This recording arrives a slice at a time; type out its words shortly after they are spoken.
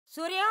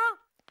సూర్య,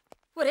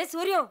 ఒరే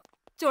సూర్య,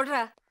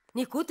 చూడరా,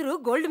 నీ కూతురు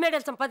గోల్డ్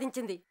మెడల్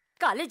సంపాదించింది.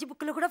 కాలేజీ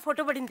బుక్లో కూడా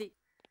ఫోటో పడింది.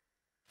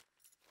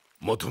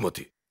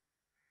 మధుమతి?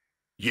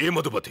 ఏ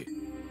మధుమతి?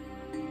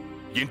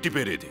 ఇంటి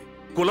పేరేది?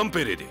 కులం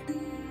పేరేది?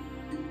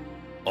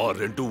 ఆ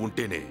రెండూ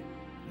ఉంటేనే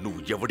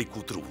నువ్వు ఎవడి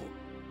కూతురువో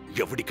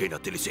ఎవడికైనా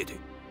తెలిసేది.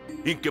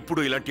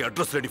 ఇంకెప్పుడు ఇలాంటి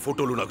అడ్రస్ లేని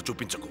ఫోటోలు నాకు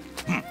చూపించకు.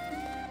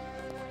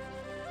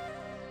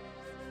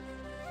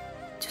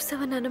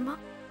 చూసావా నానమ్మ,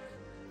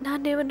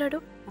 నాన్నేమన్నాడు?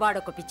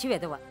 వాడొక పిచ్చి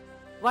వెధవ.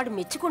 వాడు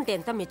మెచ్చుకుంటే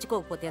ఎంత,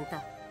 మెచ్చుకోకపోతే ఎంత.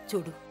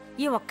 చూడు,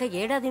 ఈ ఒక్క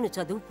ఏడాది నువ్వు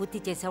చదువు పూర్తి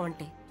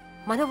చేసావంటే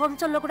మన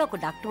వంశంలో కూడా ఒక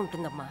డాక్టర్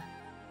ఉంటుందమ్మా.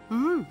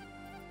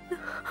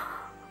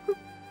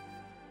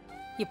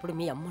 ఇప్పుడు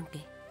మీ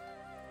అమ్ముంటే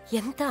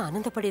ఎంత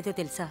ఆనందపడేదో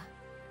తెలుసా?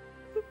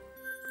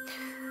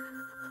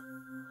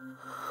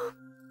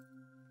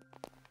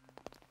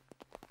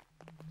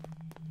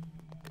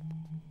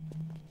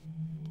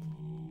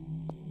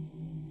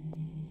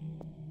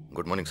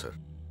 Good morning sir.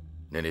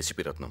 నేను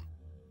ఏసీపీ రత్నం.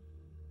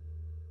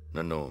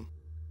 నన్ను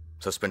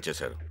సస్పెండ్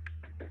చేశారు.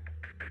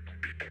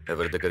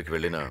 ఎవరి దగ్గరికి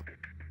వెళ్ళినా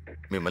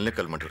మిమ్మల్ని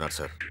కలమంటున్నారు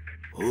సార్.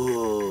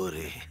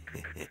 ఓరే,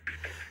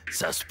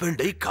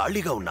 సస్పెండ్ అయి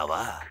ఖాళీగా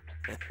ఉన్నావా?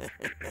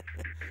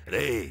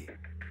 రే,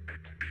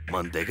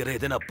 మన దగ్గర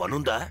ఏదైనా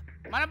పనుందా?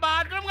 మన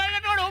బాత్రూమ్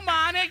కడిగేటోడు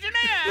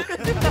మానేసినే.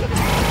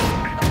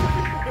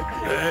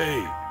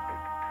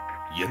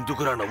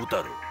 ఎందుకురా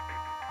నవ్వుతారు?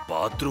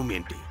 బాత్రూమ్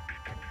ఏంటి?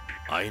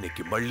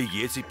 ఆయనకి మళ్ళీ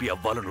ఏసీపీ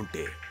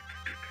అవ్వాలనుంటే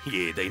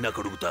ఏదైనా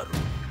కడుగుతారు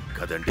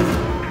కదండి.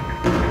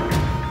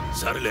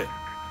 సరేలే,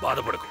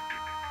 బాధపడకు.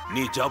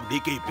 నీ జాబ్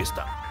నీకే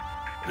ఇప్పిస్తా.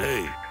 రే,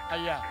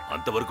 అయ్యా,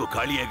 అంతవరకు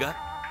ఖాళీయేగా,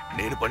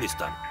 నేను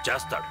పనిస్తాను,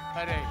 చేస్తాడు.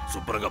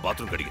 శుభ్రంగా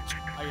బాత్రూమ్ కడిగించు.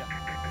 అయ్యా.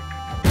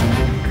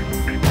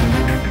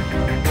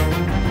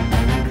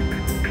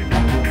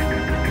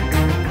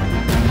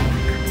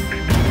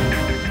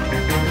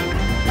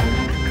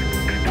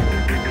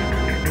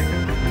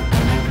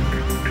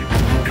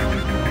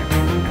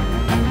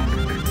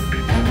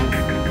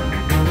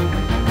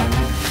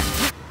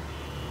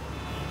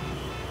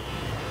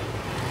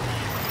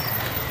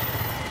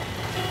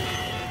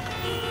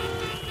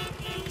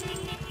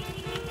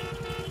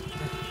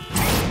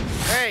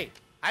 ఏయ్,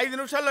 5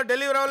 నిమిషాల్లో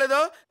డెలివరీ అవ్వలేదు,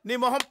 నీ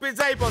మొహం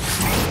పిజ్జా అయిపోతుంది.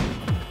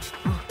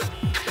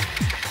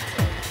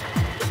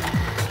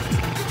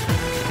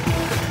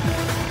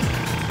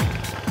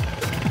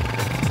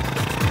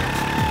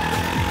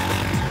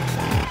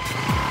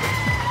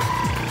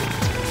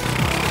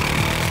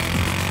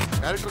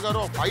 డైరెక్టర్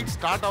గారు, ఫైట్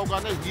స్టార్ట్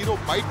అవగానే హీరో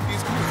బైక్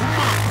తీసుకుని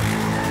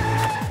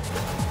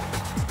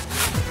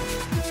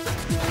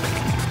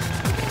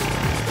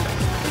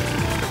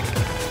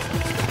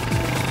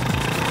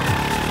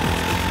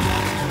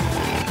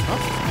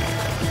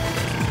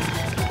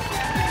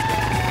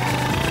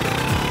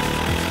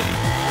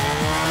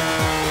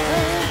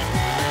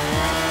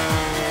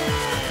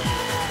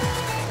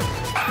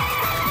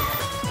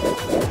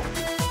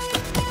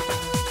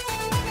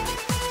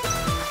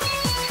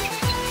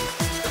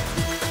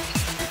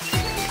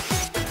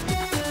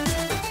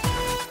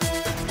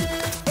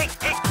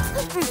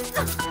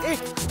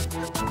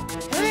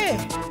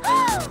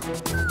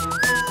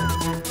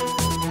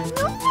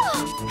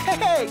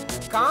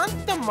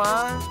కాంతమ్మా,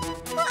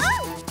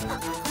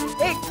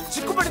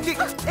 చిక్కుపడింది.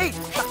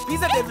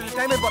 పిజ్జా డెలివరీ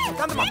టైం అయిపోతుంది.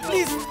 కాంతమ్మా,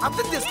 ప్లీజ్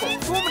అర్థం చేసుకో.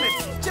 2 minutes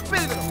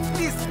చెప్పేది విను.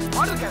 ప్లీజ్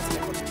ఆర్డర్ క్యాన్సిల్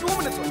అయిపోతుంది. 2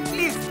 minutes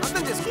ప్లీజ్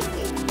అర్థం చేసుకో.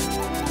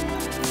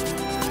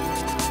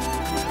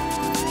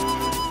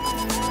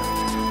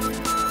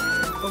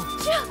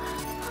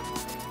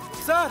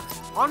 Sir,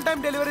 on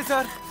time delivery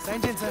sir.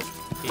 Sign చేయండి సార్.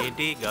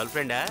 ఏంటి, గర్ల్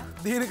ఫ్రెండా?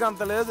 దీనికి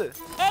అంత లేదు.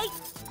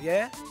 ఏ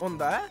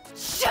ఉందా?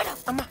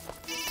 అమ్మా,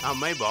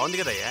 అమ్మాయి బాగుంది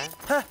కదయ్యా.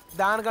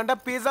 దానికంటే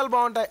పిజ్జాలు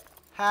బాగుంటాయి.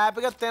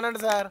 హ్యాపీగా తినండి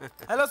సార్.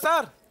 హలో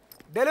సార్,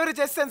 డెలివరీ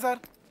చేస్తాను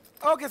సార్.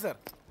 Okay sir.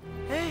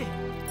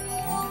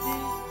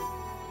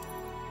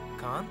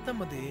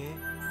 కాంతమ్మది.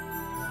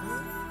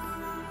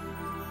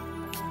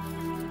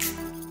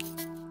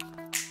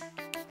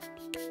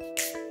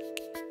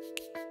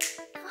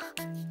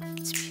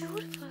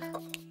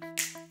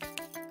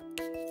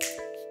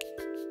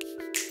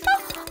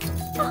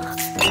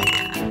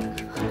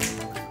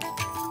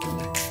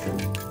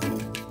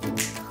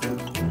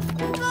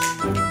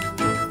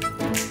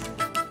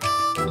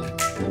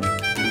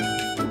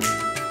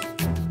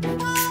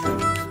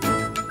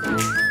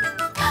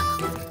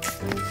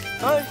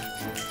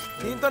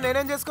 దీంతో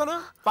నేనేం చేసుకోను?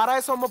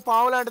 పరాయి సొమ్ము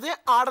పావు లాంటిది,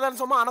 ఆడదాని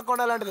సొమ్ము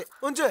అనకొండ లాంటిది.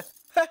 ఉంచు.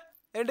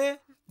 ఏంటి,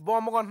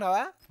 బొమ్మ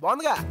కొంటున్నావా?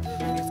 బాగుందిగా,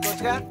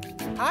 తీసుకోవచ్చుగా.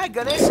 హాయ్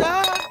గణేష్.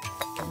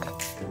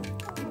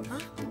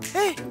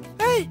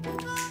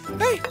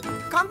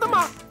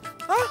 కాంతమ్మా,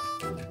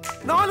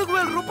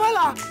 4000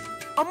 రూపాయలా?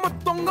 అమ్మ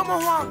దొంగ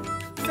మొహమా,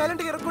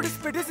 సైలెంట్ గా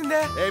ఎరగొట్టి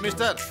పెట్టేసిందే. ఏ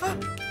మిస్టర్,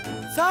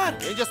 సార్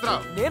ఏం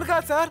చేస్తున్నావు? నేను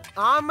కాదు సార్,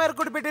 ఆ అమ్మాయి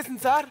కొట్టి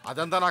పెట్టేసింది సార్.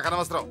 అదంతా నాకు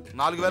అనవసరం.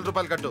 4000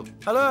 రూపాయలు కట్టు.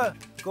 హలో,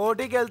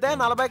 కోటికి వెళ్తే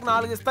 40కి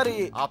 4 ఇస్తారు.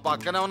 ఆ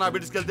పక్కనే ఉన్న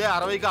బిడ్స్కి వెళ్తే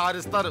 60కి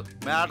 6 ఇస్తారు.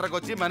 మ్యాటర్కి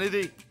వచ్చి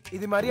మనీది.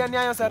 ఇది మరీ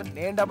అన్యాయం సార్.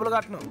 నేను డబ్బులు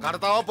కట్టను.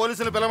 కడతావా,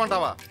 పోలీసులు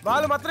పిలవమంటావా?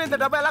 వాళ్ళు మాత్రం ఇంత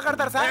డబ్బు ఎలా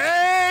కడతారు సార్?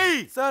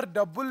 సార్,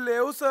 డబ్బులు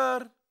లేవు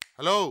సార్.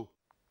 హలో,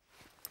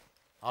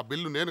 ఆ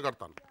బిల్లు నేను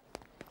కడతాను.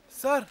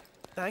 సార్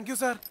థ్యాంక్ యూ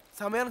సార్,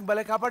 సమయానికి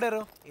భలే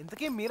కాపాడారు.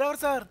 ఇంతకీ మీరెవరు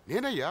సార్?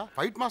 నేనయ్యా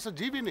ఫైట్ మాస్టర్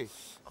జీవిని.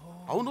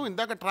 అవును,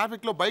 ఇందాక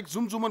ట్రాఫిక్ లో బైక్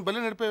జూమ్ జూమ్ అని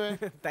భలే నడిపేవే.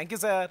 Thank you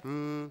sir.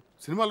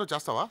 సినిమాలో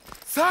చేస్తావా?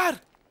 సార్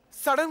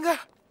సడన్ గా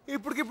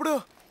ఇప్పటికిప్పుడు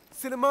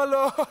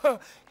సినిమాలో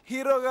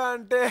హీరోగా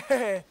అంటే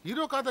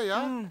హీరో కాదయ్యా,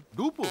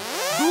 డూపు.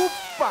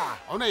 డూపా?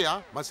 అవునయ్యా,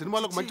 మా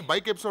సినిమాలో ఒక మంచి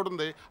బైక్ ఎపిసోడ్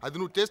ఉంది, అది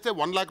నువ్వు చేస్తే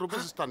 1 లాక్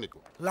రూపీస్ ఇస్తాను నీకు.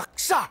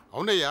 1,00,000?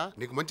 అవునయ్యా,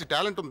 నీకు మంచి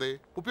టాలెంట్ ఉంది,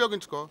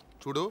 ఉపయోగించుకో.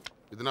 చూడు,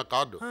 ఇది నా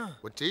కార్డు,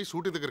 వచ్చి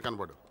షూటింగ్ దగ్గర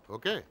కనబడు.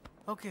 Okay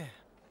okay.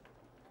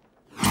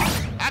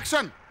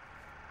 Action.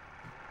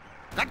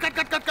 Cut cut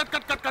cut cut cut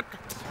cut cut cut.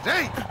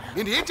 రేయ్,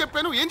 నేను ఏం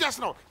చెప్పాను, ఏం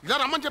చేస్తున్నావు? ఇలా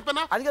రమ్మని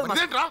చెప్పానా? అది కాదు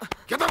అదేంట్రా?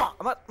 కెదవా.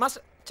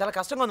 మాస్టర్ చాలా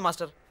కష్టంగా ఉంది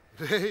మాస్టర్.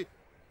 రేయ్,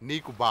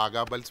 నీకు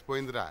బాగా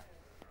బలిసిపోయిందిరా.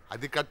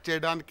 అది కట్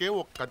చేయడానికే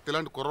ఒక కత్తి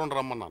లాంటి కుర్రను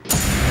రమ్మన్నాను.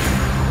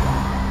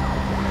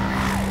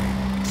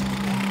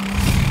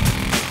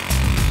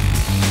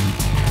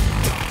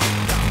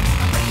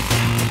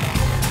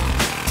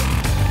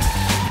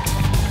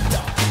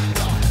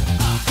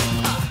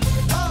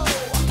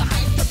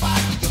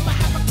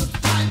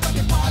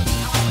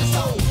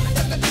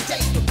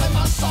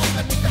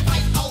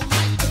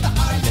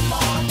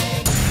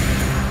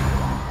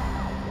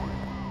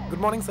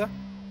 Good morning sir.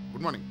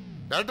 Good morning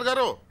director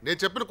గారు, నేను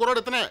చెప్పిన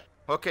కుర్రాడు ఇతనే.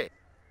 ఓకే.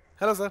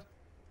 Hello sir.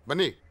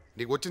 బన్నీ,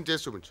 నీకు వచ్చింది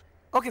చేసి చూపించు.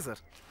 Okay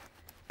sir.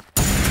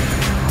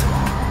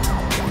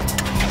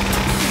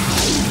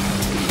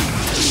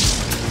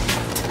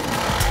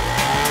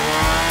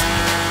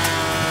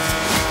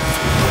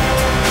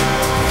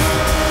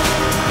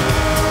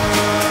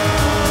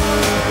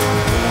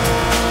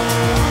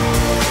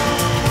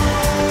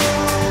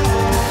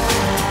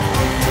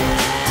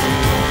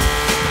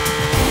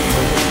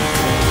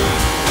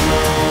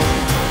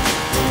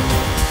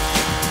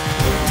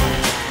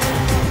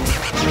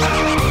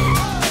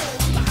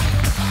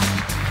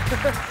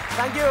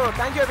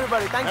 Thank you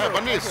everybody. Thank you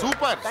Bunny,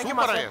 super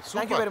super అయ్యా,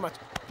 thank you very much.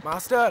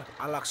 Master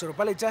ఆ 1,00,000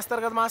 రూపాయలు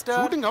ఇచ్చేస్తారు కదా మాస్టర్?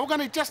 షూటింగ్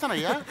అవగానే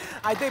ఇచ్చేస్తానయ్యా.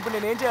 అయితే ఇప్పుడు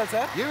నేను ఏం చేయాలి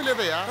సార్? ఏమీ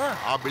లేదయ్యా,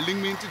 ఆ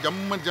బిల్డింగ్ నుంచి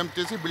జంప్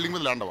చేసి బిల్డింగ్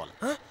మీద ల్యాండ్ అవ్వాలి.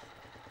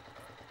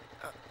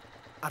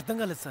 అర్థం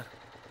కాలేదు సార్.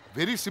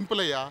 వెరీ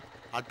సింపుల్ అయ్యా,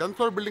 ఆ 10th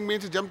ఫ్లోర్ బిల్డింగ్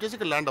మీద జంప్ చేసి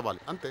ఇక్కడ ల్యాండ్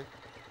అవ్వాలి, అంతే.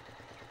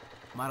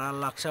 మరి ఆ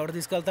 1,00,000 ఎవడు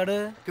తీసుకెళ్తాడు?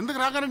 కిందకి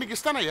రాగానే నీకు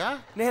ఇస్తానయ్యా.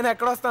 నేను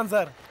ఎక్కడ వస్తాను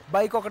సార్?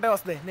 బైక్ ఒకటే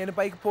వస్తాయి, నేను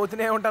పైకి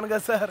పోతూనే ఉంటాను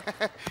కదా సార్.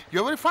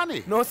 ఎవరి Fanny?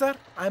 No sir,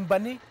 I'm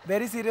Bunny,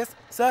 very serious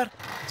sir.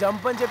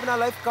 Jump అని చెప్పి నా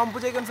లైఫ్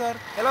కంపు చేయకండి సార్.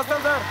 ఎలా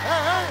వస్తాను సార్?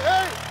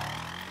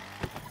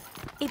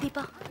 ఈ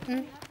దీపా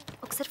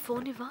ఒకసారి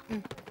ఫోన్ ఇవ్వా.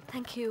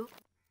 Thank you.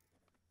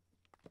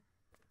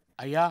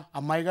 అయ్యా,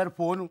 అమ్మాయి గారు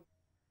ఫోను.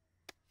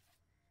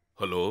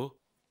 హలో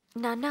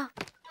నాన్న,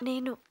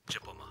 నేను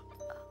చెప్పమ్మా.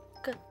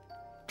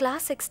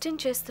 క్లాస్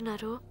ఎక్స్టెండ్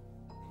చేస్తున్నారు,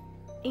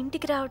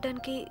 ఇంటికి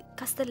రావడానికి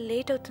కాస్త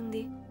లేట్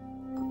అవుతుంది,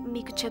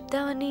 మీకు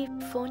చెప్దామని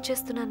ఫోన్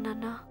చేస్తున్నాను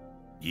నాన్న.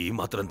 ఈ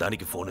మాత్రం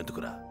దానికి ఫోన్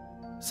ఎందుకురా?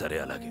 సరే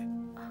అలాగే.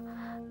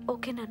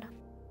 ఓకే నాన్న.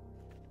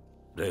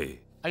 రే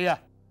అయ్యా,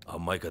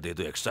 అమ్మాయికి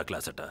అదేదో ఎక్స్ట్రా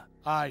క్లాస్ అట,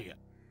 అయ్యా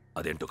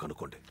అదేంటో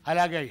కనుక్కోండి.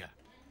 అలాగే అయ్యా.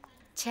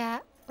 చా,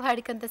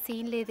 వాడికంత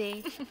సీన్ లేదే.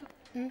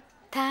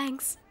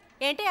 థ్యాంక్స్.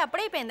 ఏంటి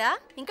అప్పుడైపోయిందా?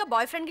 ఇంకా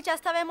బాయ్ ఫ్రెండ్కి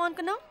చేస్తావేమో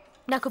అనుకున్నావు.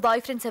 నాకు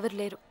బాయ్ ఫ్రెండ్స్ ఎవరు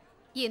లేరు.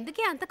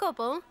 ఎందుకే అంత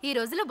కోపం? ఈ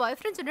రోజుల్లో బాయ్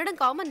ఫ్రెండ్స్ ఉండడం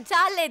కామన్.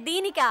 చాలే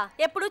దీనికా,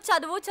 ఎప్పుడు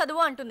చదువు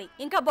చదువు అంటుంది,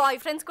 ఇంకా బాయ్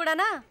ఫ్రెండ్స్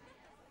కూడానా?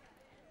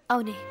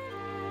 అవునే,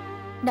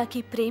 నాకు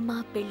ఈ ప్రేమ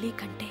పెళ్ళి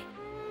కంటే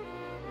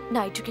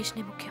నా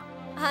ఎడ్యుకేషనే ముఖ్యం.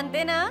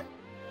 అంతేనా?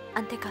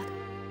 అంతేకాదు,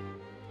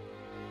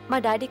 మా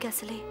డాడీకి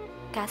అసలే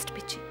క్యాస్ట్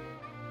పిచ్చి.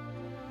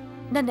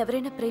 నన్ను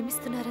ఎవరైనా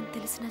ప్రేమిస్తున్నారని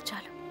తెలిసినా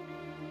చాలు,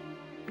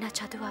 నా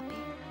చదువు ఆపి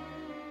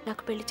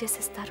నాకు పెళ్లి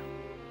చేసేస్తారు.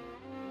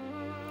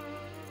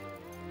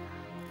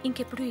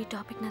 ఇంకెప్పుడు ఈ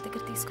టాపిక్ నా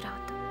దగ్గర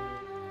తీసుకురావద్దు,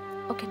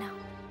 ఓకేనా?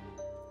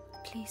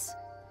 Please.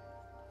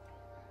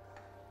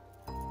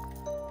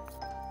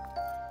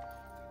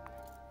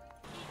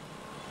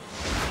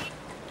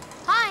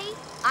 Hi,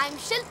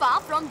 I'm Shilpa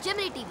from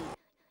Gemini TV.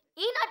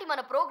 ఈనాటి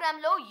మన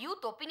ప్రోగ్రామ్ లో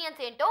యూత్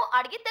ఒపీనియన్స్ ఏంటో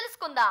అడిగి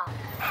తెలుసుకుందాం.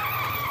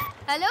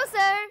 Hello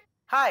sir.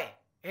 హాయ్,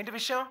 ఏంటి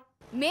విషయం?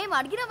 మేము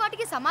అడిగిన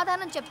వాటికి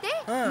సమాధానం చెప్తే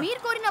మీరు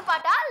కోరిన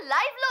పాట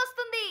లైవ్ లో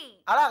వస్తుంది.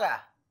 అలాగా,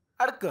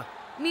 అడుక్కో.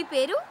 మీ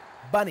పేరు?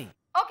 బనీ.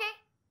 ఓకే,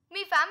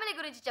 మీ ఫ్యామిలీ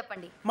గురించి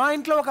చెప్పండి. మా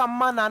ఇంట్లో ఒక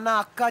అమ్మ, నాన్న,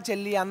 అక్క,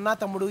 చెల్లి, అన్న,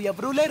 తమ్ముడు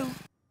ఎవరూ లేరు.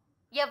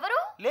 ఎవరు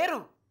లేరు?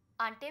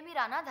 అంటే మీరు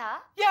అనాథ?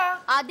 యా.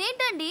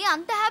 అదేంటండి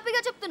అంత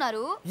హ్యాపీగా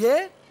చెప్తున్నారు? ఏ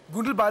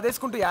గుండెలు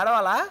బాధేసుకుంటూ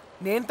ఏడవాలా?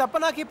 నేను తప్ప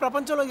నాకు ఈ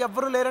ప్రపంచంలో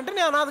ఎవ్వరూ లేరంటే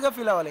నేను అనాథగా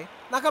ఫీల్ అవ్వాలి.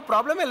 నాకు ఆ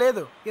ప్రాబ్లమే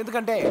లేదు,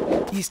 ఎందుకంటే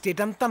ఈ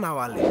స్టేట్ అంతా నా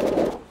వాళ్ళే.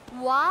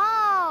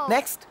 వావ్.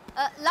 నెక్స్ట్.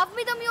 లవ్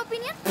మీద మీ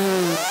ఒపీనియన్?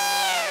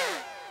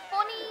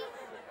 పోనీ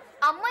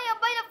అమ్మాయి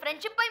అబ్బాయిల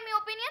ఫ్రెండ్షిప్ పై మీ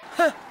ఒపీనియన్?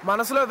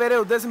 మనసులో వేరే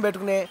ఉద్దేశం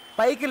పెట్టుకునే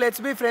పైకి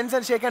లెట్స్ బి ఫ్రెండ్స్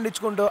అని షేక్ హ్యాండ్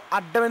ఇచ్చుకుంటూ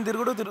అడ్డమైన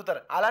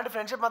తిరుగుతారు. అలాంటి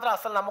ఫ్రెండ్షిప్ మాత్రం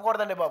అసలు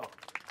నమ్మకూడదండి బాబు.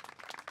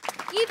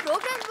 ఈ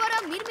ప్రోగ్రామ్ ద్వారా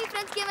మీరు మీ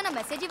ఫ్రెండ్స్ కి ఏమైనా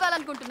మెసేజ్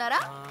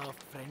ఇవ్వాలనుకుంటున్నారా?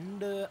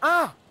 ఫ్రెండ్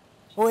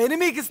ఓ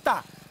ఎనిమీకి ఇస్తా.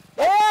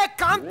 ఏ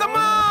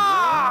కాంతమ్మా,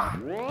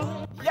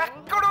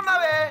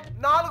 ఎక్కడున్నావే?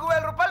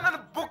 4000 రూపాయలు నన్ను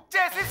బుక్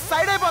చేసి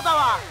సైడ్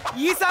అయిపోతావా?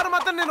 ఈసారి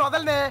మాత్రం నేను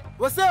వదలనే.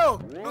 వస్తావు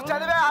నువ్వు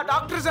చదివే ఆ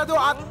డాక్టర్ చదువు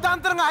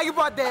అర్ధాంతరంగా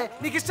ఆగిపోద్ది.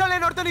 నీకు ఇష్టం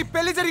లేనివాడితో నీ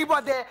పెళ్లి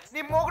జరిగిపోద్ది.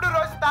 నీ మొగుడు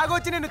రోజు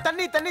తాగొచ్చి నేను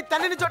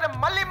తన్ని చోట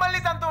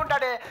మళ్ళీ తంతూ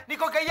ఉంటాడే.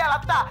 నీకు గయ్యాల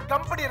అత్త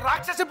కంపెనీ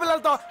రాక్షస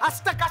పిల్లలతో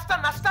అష్ట కష్ట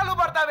నష్టాలు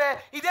పడతావే.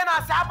 ఇదే నా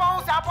శాపం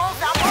శాపం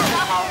శాపం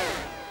శాపం.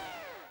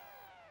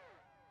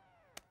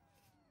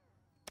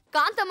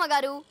 కాంతమ్మ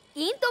గారు,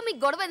 ఈయనతో మీకు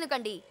గొడవ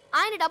ఎందుకండి?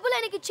 ఆయన డబ్బులు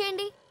ఆయనకి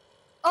ఇచ్చేయండి.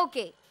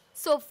 ఓకే,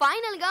 సో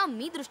ఫైనల్ గా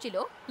మీ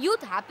దృష్టిలో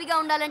యూత్ హ్యాపీగా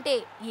ఉండాలంటే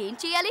ఏం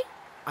చేయాలి?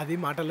 అది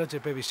మాటల్లో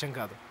చెప్పే విషయం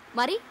కాదు.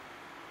 మరి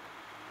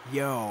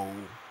యో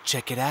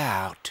చెక్ ఇట్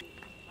అవుట్.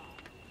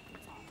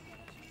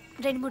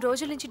 2-3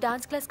 రోజుల నుంచి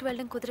డాన్స్ క్లాస్ కి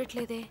వెళ్ళడం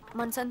కుదరట్లేదే.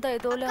 మనసంతా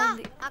ఏదోలా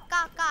ఉంది.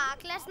 అక్క ఆ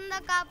క్లాస్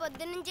ఉందక్క,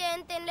 పొద్దున్నుంచి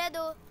ఏం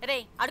తినలేదు. రే,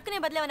 అడుకునే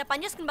బదులు ఏమైనా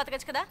పని చేసుకుని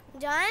బతకచ్చు కదా.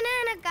 జాయిన్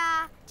అయ్యానక్క,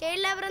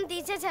 చైల్డ్ లేబర్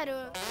తీసేశారు.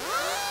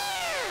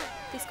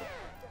 తీసుకో.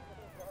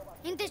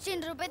 ఇంత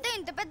చిన్న రూపాయితో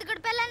ఇంత పెద్ద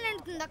గడిపెళ్ళని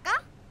అంటుందక్క.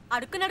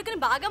 అడుక్కుని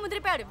బాగా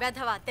ముదిరిపోయాడు.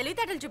 వెధవా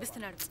తెలివితేటలు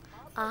చూపిస్తున్నాడు.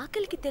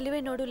 ఆకలికి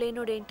తెలివైనోడు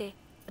లేనోడు ఏంటే?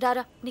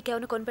 రారా,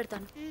 నీకేమైనా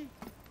కొనిపెడతాను.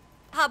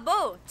 అబ్బో,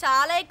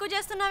 చాలా ఎక్కువ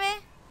చేస్తున్నావే.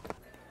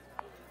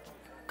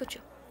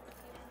 కూర్చో.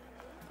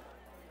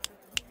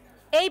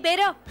 ఏయ్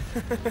బేరా,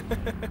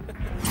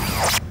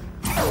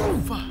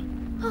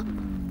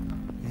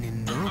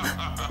 నిన్ను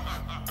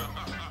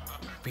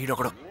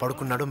వీడొకడు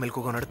పడుకున్నాడు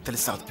మెలకున్నాడు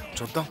తెలుస్తాదు.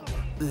 చూద్దాం.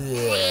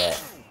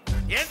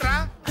 ఏంట్రా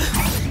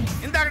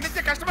ఇందాక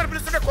నుంచి కస్టమర్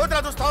పిలుస్తుంటే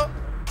కోతులా చూస్తావు?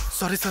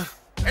 Sorry sir.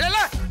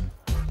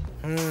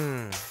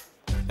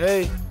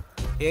 ఏయ్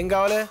ఏం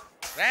కావాలి?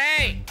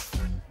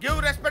 Give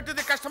respect to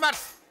the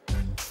customers.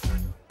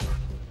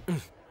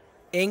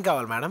 ఏం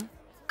కావాలి మేడం?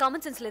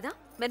 కామన్ సెన్స్ లేదా?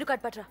 మెనూ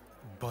కార్డ్ పట్రా.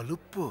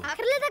 బలుపు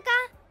అక్కర్లేదక్క,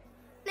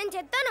 నేను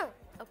చెప్తాను.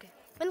 Okay.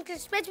 1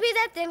 crispy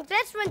pizza, thin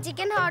crust, 1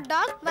 chicken hot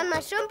dog, 1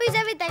 mushroom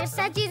pizza with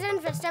extra cheese and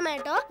fresh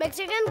tomato,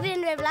 Mexican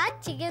green veggie,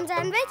 chicken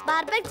sandwich,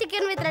 barbecue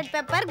chicken with red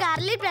pepper,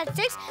 garlic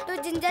breadsticks, 2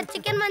 ginger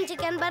chicken, 1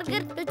 chicken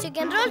burger, 2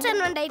 chicken rolls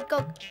and 1 diet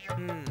coke.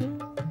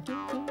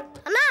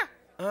 అన్నా,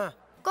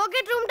 coke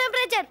at room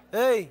temperature.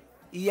 ఏయ్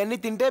ఇవన్నీ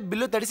తింటే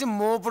bill తడిసి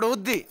మోపుడు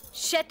అవుద్ది.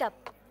 Shut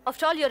up.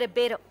 After all your ఎ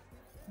బేరో.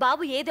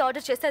 బాబు ఏది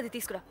order చేస్తే అది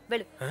తీసుకురా.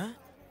 వెళ్ళు.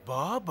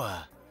 బాబా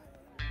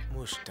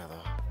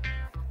ముష్టదా.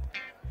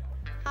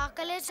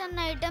 ఆకలేసన్న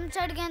ఐటమ్స్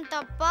అడిగాను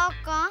తప్ప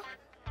అక్క.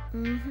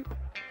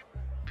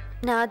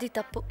 నాది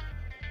తప్పు.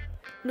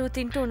 నువ్వు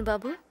తింటూ ఉండు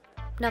బాబు.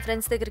 నా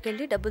ఫ్రెండ్స్ దగ్గరికి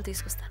వెళ్ళి డబ్బులు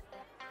తీసుకొస్తాను.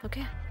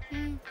 ఓకే.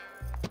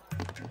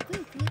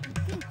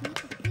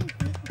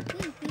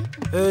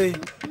 ఏయ్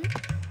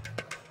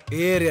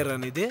ఏ ఏరియా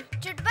రానిది?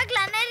 చుట్టుపక్కల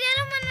అన్ని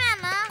ఏరియాలో మనమే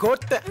అన్న.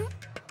 కోట్ట.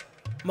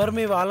 మరి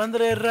మీ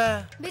వాళ్ళందరూ ఎర్రా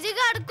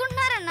బిజీగా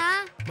అడుక్కుంటున్నారన్నా.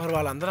 మరి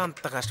వాళ్ళందరూ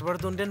అంత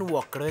కష్టపడుతుంటే నువ్వు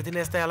ఒక్కడే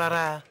తినేస్తే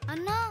ఎలారా?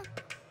 అన్నా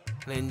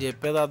నేను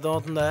చెప్పేది అర్థం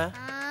అవుతుందా?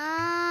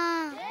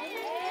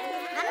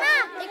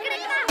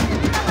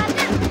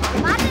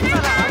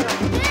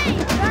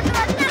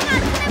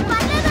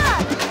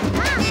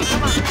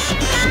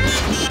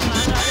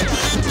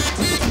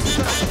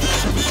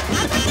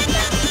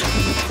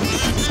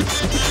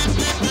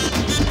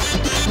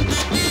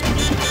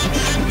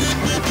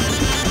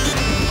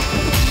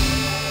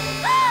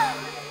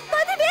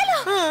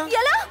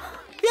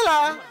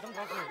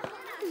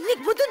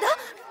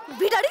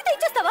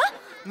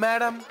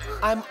 Madam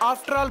I'm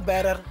after all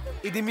bearer.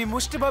 ఇది మీ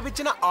ముష్టి బాబు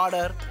ఇచ్చిన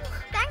ఆర్డర్.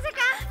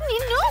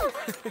 నిన్ను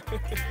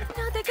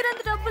నా దగ్గర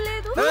అంత డబ్బు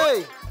లేదు.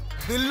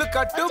 బిల్లు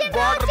కట్టు,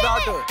 బార్డర్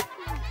దాటు.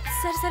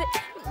 సరే సరే,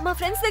 మా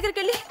ఫ్రెండ్స్ దగ్గరికి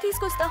వెళ్ళి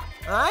తీసుకొస్తా.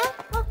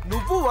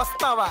 నువ్వు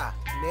వస్తావా?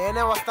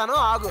 నేనే వస్తాను,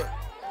 ఆగు.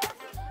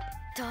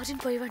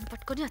 దారిని పోయేవాడిని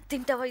పట్టుకొని అది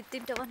తింటావా ఇది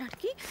తింటావా అని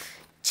అడిగి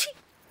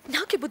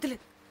నాకే బుద్ధి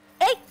లేదు.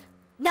 ఏయ్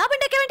నా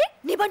బండి ఎక్కేవేంటి?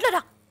 నీ బండిలో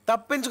రా.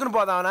 తప్పించుకుని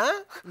పోదావనా?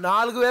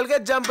 4000కే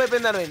జంప్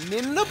అయిపోయిందని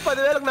నిన్ను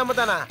 10,000కి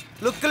నమ్ముతానా?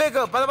 లుక్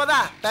లేకు. పద పద,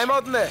 టైం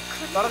అవుతుంది,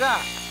 త్వరగా.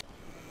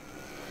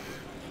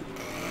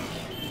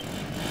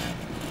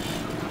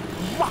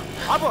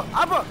 అబ్బో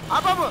అబ్బో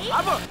అబ్బో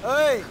అబ్బో.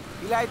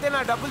 ఇలా అయితే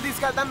నా డబ్బులు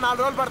తీసుకెళ్తాను,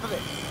 4 రోజులు పడుతుంది.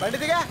 బండి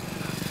దిగా.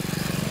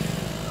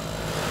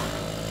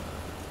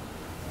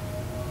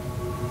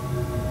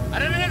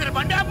 అరే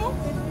బండి ఆపు.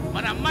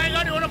 మన అమ్మాయి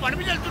గారు ఎవరో బండి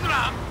మీద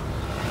వెళ్తుందిరా,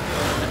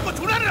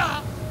 చూడరా.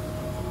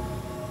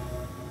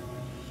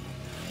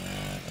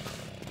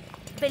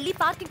 వెళ్ళి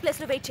పార్కింగ్ ప్లేస్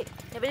లో వెయిట్ చేయి.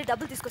 నేను వెళ్ళి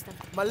డబ్బులు తీసుకొస్తాను.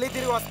 మళ్ళీ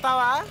తిరిగి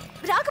వస్తావా?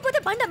 రాకపోతే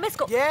బండి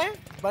అమ్మేసుకో. ఏ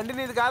బండి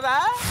నీది కాదా?